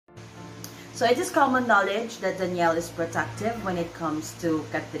So it is common knowledge that Daniel is protective when it comes to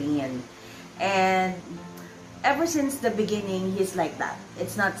Kathleen. And ever since the beginning, he's like that.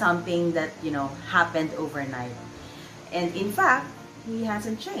 It's not something that, you know, happened overnight. And in fact, he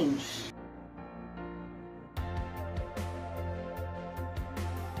hasn't changed.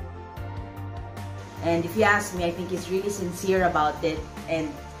 And if you ask me, I think he's really sincere about it, and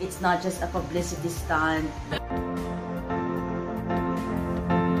it's not just a publicity stunt.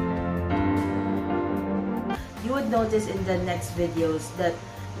 You would notice in the next videos that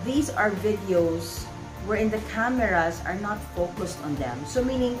these are videos wherein the cameras are not focused on them. So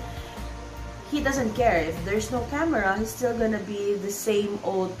meaning, he doesn't care. If there's no camera, he's still gonna be the same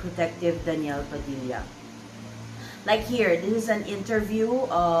old protective Daniel Padilla. Like here, this is an interview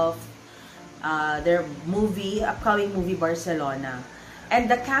of their upcoming movie Barcelona. And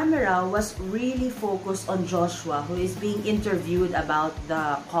the camera was really focused on Joshua, who is being interviewed about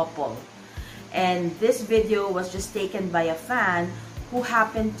the couple. And this video was just taken by a fan who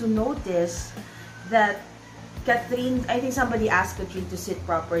happened to notice that Kathleen, I think somebody asked Kathleen to sit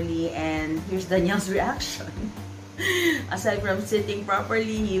properly, and here's Daniel's reaction. Aside from sitting properly,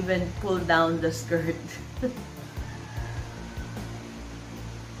 he even pulled down the skirt.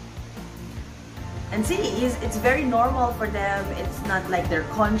 And see, it's very normal for them. It's not like they're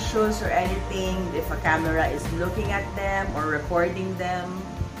conscious or anything if a camera is looking at them or recording them.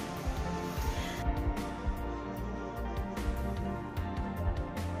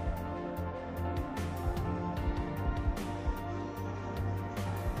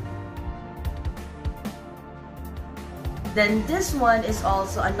 Then this one is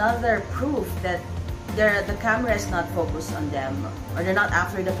also another proof that the camera is not focused on them, or they're not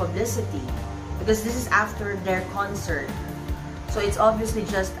after the publicity. Because this is after their concert. So it's obviously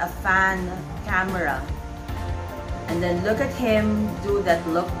just a fan camera. And then look at him do that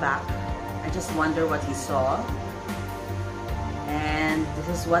look back. I just wonder what he saw. And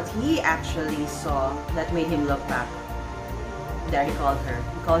this is what he actually saw that made him look back. There, he called her.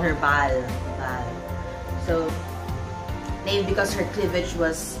 He called her Bal. Bal. So maybe because her cleavage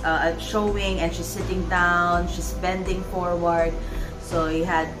was showing and she's sitting down, she's bending forward. So he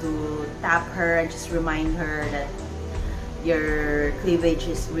had to tap her and just remind her that your cleavage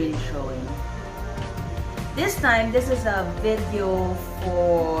is really showing. This time, this is a video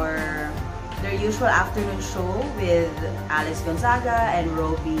for their usual afternoon show with Alex Gonzaga and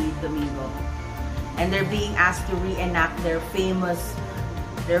Roby Domingo. And they're being asked to reenact their famous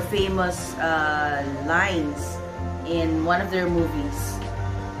lines in one of their movies.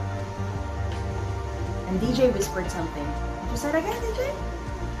 And DJ whispered something. You said again, DJ?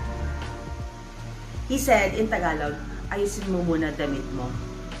 He said in Tagalog, ayusin mo muna damit mo.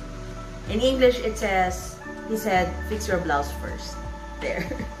 In English, he said, fix your blouse first. There.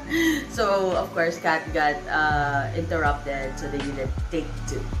 So, of course, Kat got interrupted, so they needed take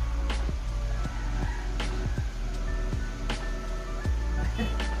two.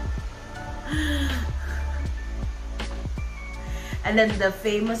 And then the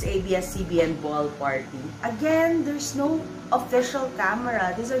famous ABS-CBN ball party. Again, there's no official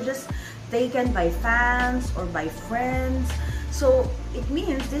camera. These are just taken by fans or by friends. So it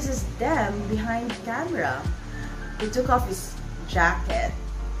means this is them behind camera. He took off his jacket.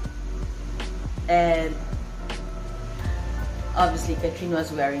 And obviously Katrine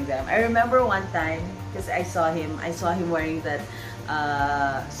was wearing them. I remember one time, because I saw him wearing that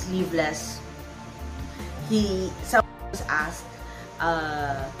sleeveless. Someone was asked,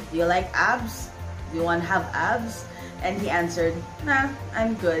 do you like abs? Do you want to have abs? And he answered, nah,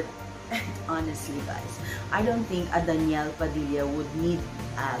 I'm good. And honestly, guys, I don't think a Daniel Padilla would need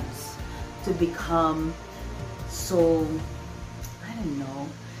abs to become so, I don't know,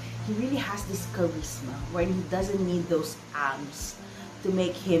 he really has this charisma where he doesn't need those abs to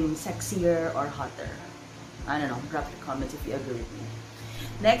make him sexier or hotter. I don't know, drop the comments if you agree with me.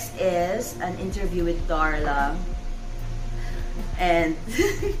 Next is an interview with Darla. And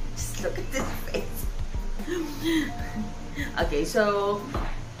just look at this face. Okay, so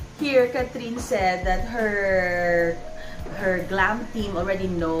here Katrine said that her glam team already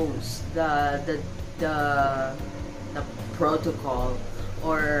knows the protocol,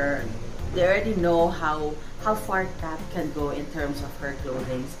 or they already know how far Kat can go in terms of her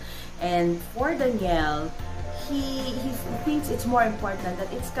clothing. And for Daniel, he thinks it's more important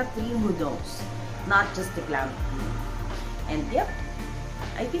that it's Katrine who knows, not just the glam team. And yep,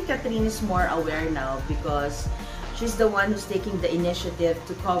 I think Katrine is more aware now because she's the one who's taking the initiative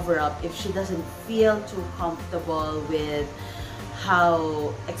to cover up if she doesn't feel too comfortable with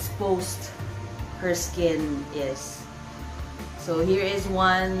how exposed her skin is. So here is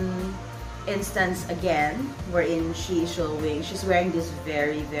one instance again wherein she's wearing this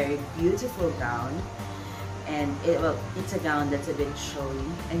very beautiful gown, and it's a gown that's a bit showy.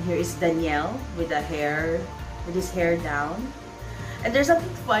 And here is Daniel with his hair down. And there's something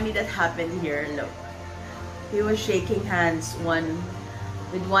funny that happened here. Look, he was shaking hands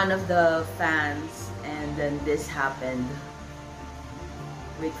with one of the fans, and then this happened.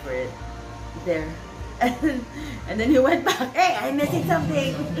 Wait for it. There. And then he went back. Hey, I'm missing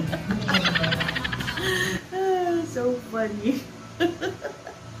something. So funny.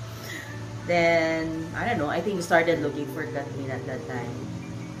 Then, I don't know, I think he started looking for Kathleen at that time.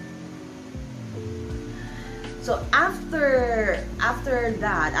 So after I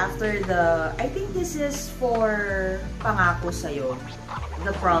think this is for Pangako Sayo,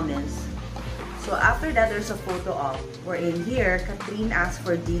 the promise. So after that, there's a photo op wherein here, Kathleen asked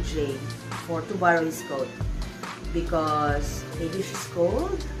for DJ to borrow his coat because maybe she's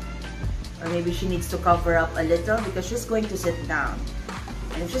cold, or maybe she needs to cover up a little because she's going to sit down.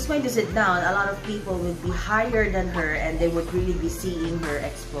 And if she's going to sit down, a lot of people would be higher than her and they would really be seeing her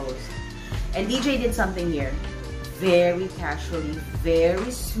exposed. And DJ did something here. Very casually,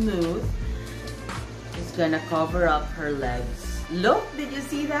 very smooth. He's gonna cover up her legs. Look, did you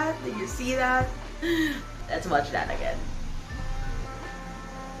see that? Did you see that? Let's watch that again.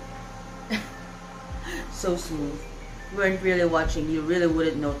 So smooth. You weren't really watching, you really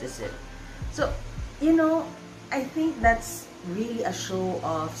wouldn't notice it. So, you know, I think that's really a show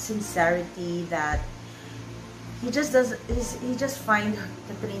of sincerity, that he just finds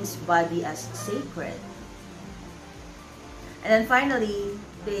Kathleen's body as sacred. And then finally,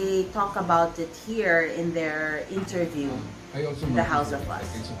 they talk about it here in their interview in the House of Us.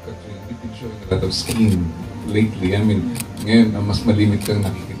 Eng Sub Kathniel, we've been showing a lot of skin lately. I mean, ngayon, mas malimit kang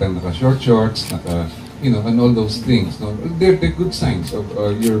nakikita naka-short shorts, you know, and all those things. No? They're good signs of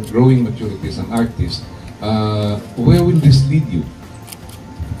your growing maturity as an artist. Where will this lead you?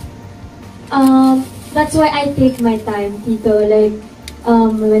 That's why I take my time, Tito. Like,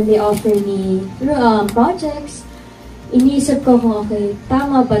 when they offer me projects, iniisip ko kung okay,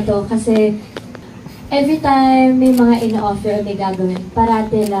 tama ba to? Kasi every time may mga ina-offer o may gagawin,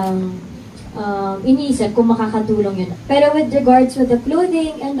 parate lang iniisip kung makakatulong yun. Pero with regards with the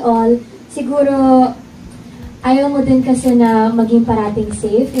clothing and all, siguro ayaw mo din kasi na maging parating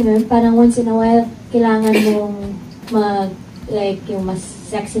safe, you know? Parang once in a while, kailangan mong like, yung mas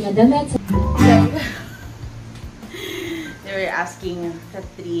sexy na damit. They were asking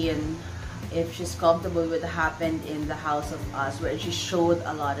Kathleen if she's comfortable with what happened in the House of Us, where she showed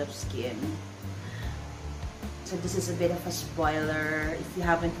a lot of skin. So this is a bit of a spoiler. If you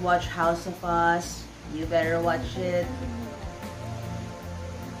haven't watched House of Us, you better watch it.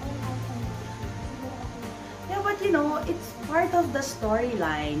 Yeah, but you know, it's part of the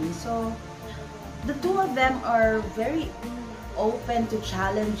storyline. So the two of them are very open to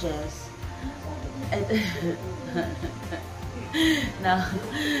challenges. Now,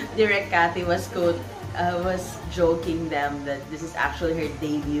 Direct Cathy was joking them that this is actually her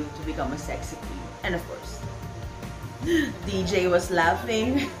debut to become a sexy queen, and of course, DJ was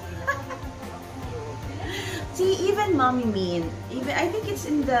laughing. See, even Mommy Mean, even I think it's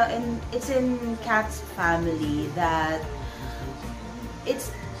in Kat's family that it's,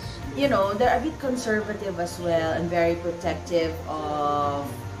 you know, they're a bit conservative as well and very protective of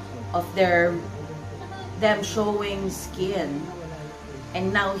them showing skin.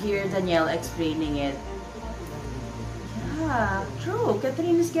 And now here Danielle explaining it. Yeah, true.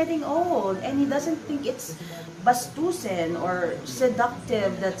 Kathleen is getting old and he doesn't think it's bastusin or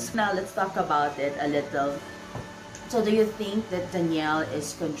seductive. Now let's talk about it a little. So do you think that Danielle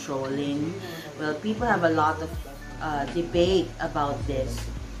is controlling? Well, people have a lot of debate about this.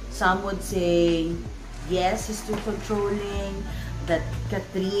 Some would say yes, he's too controlling, that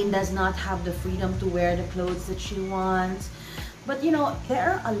Kathleen does not have the freedom to wear the clothes that she wants. But you know,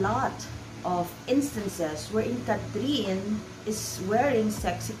 there are a lot of instances wherein Kathleen is wearing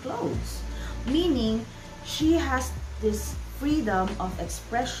sexy clothes, meaning she has this freedom of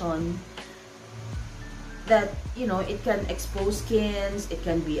expression that, you know, it can expose skins, it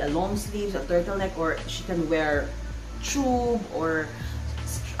can be a long sleeves, a turtleneck, or she can wear tube or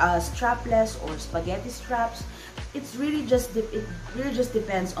strapless or spaghetti straps. It really just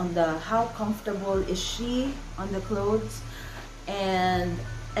depends on how comfortable is she on the clothes. And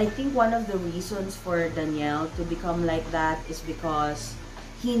I think one of the reasons for Danielle to become like that is because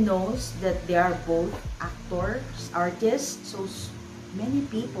he knows that they are both artists. So many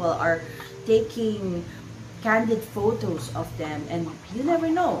people are taking candid photos of them, and you never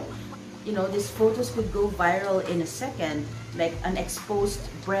know. You know, these photos could go viral in a second, like an exposed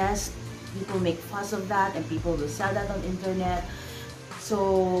breast people make fuss of that and people will sell that on internet.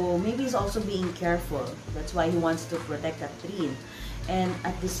 So maybe he's also being careful. That's why he wants to protect Catherine. And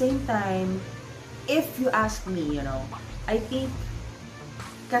at the same time, if you ask me, you know, I think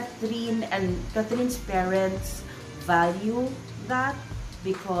Catherine and Catherine's parents value that,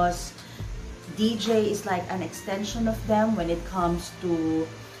 because DJ is like an extension of them when it comes to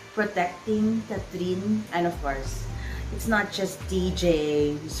protecting Catherine. And of course, it's not just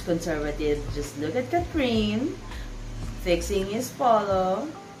DJ who's conservative. Just look at Catherine fixing his polo.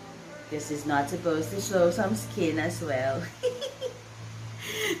 This is not supposed to show some skin as well.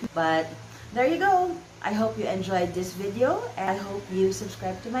 But there you go. I hope you enjoyed this video, and I hope you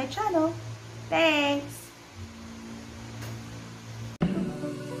subscribe to my channel. Thanks!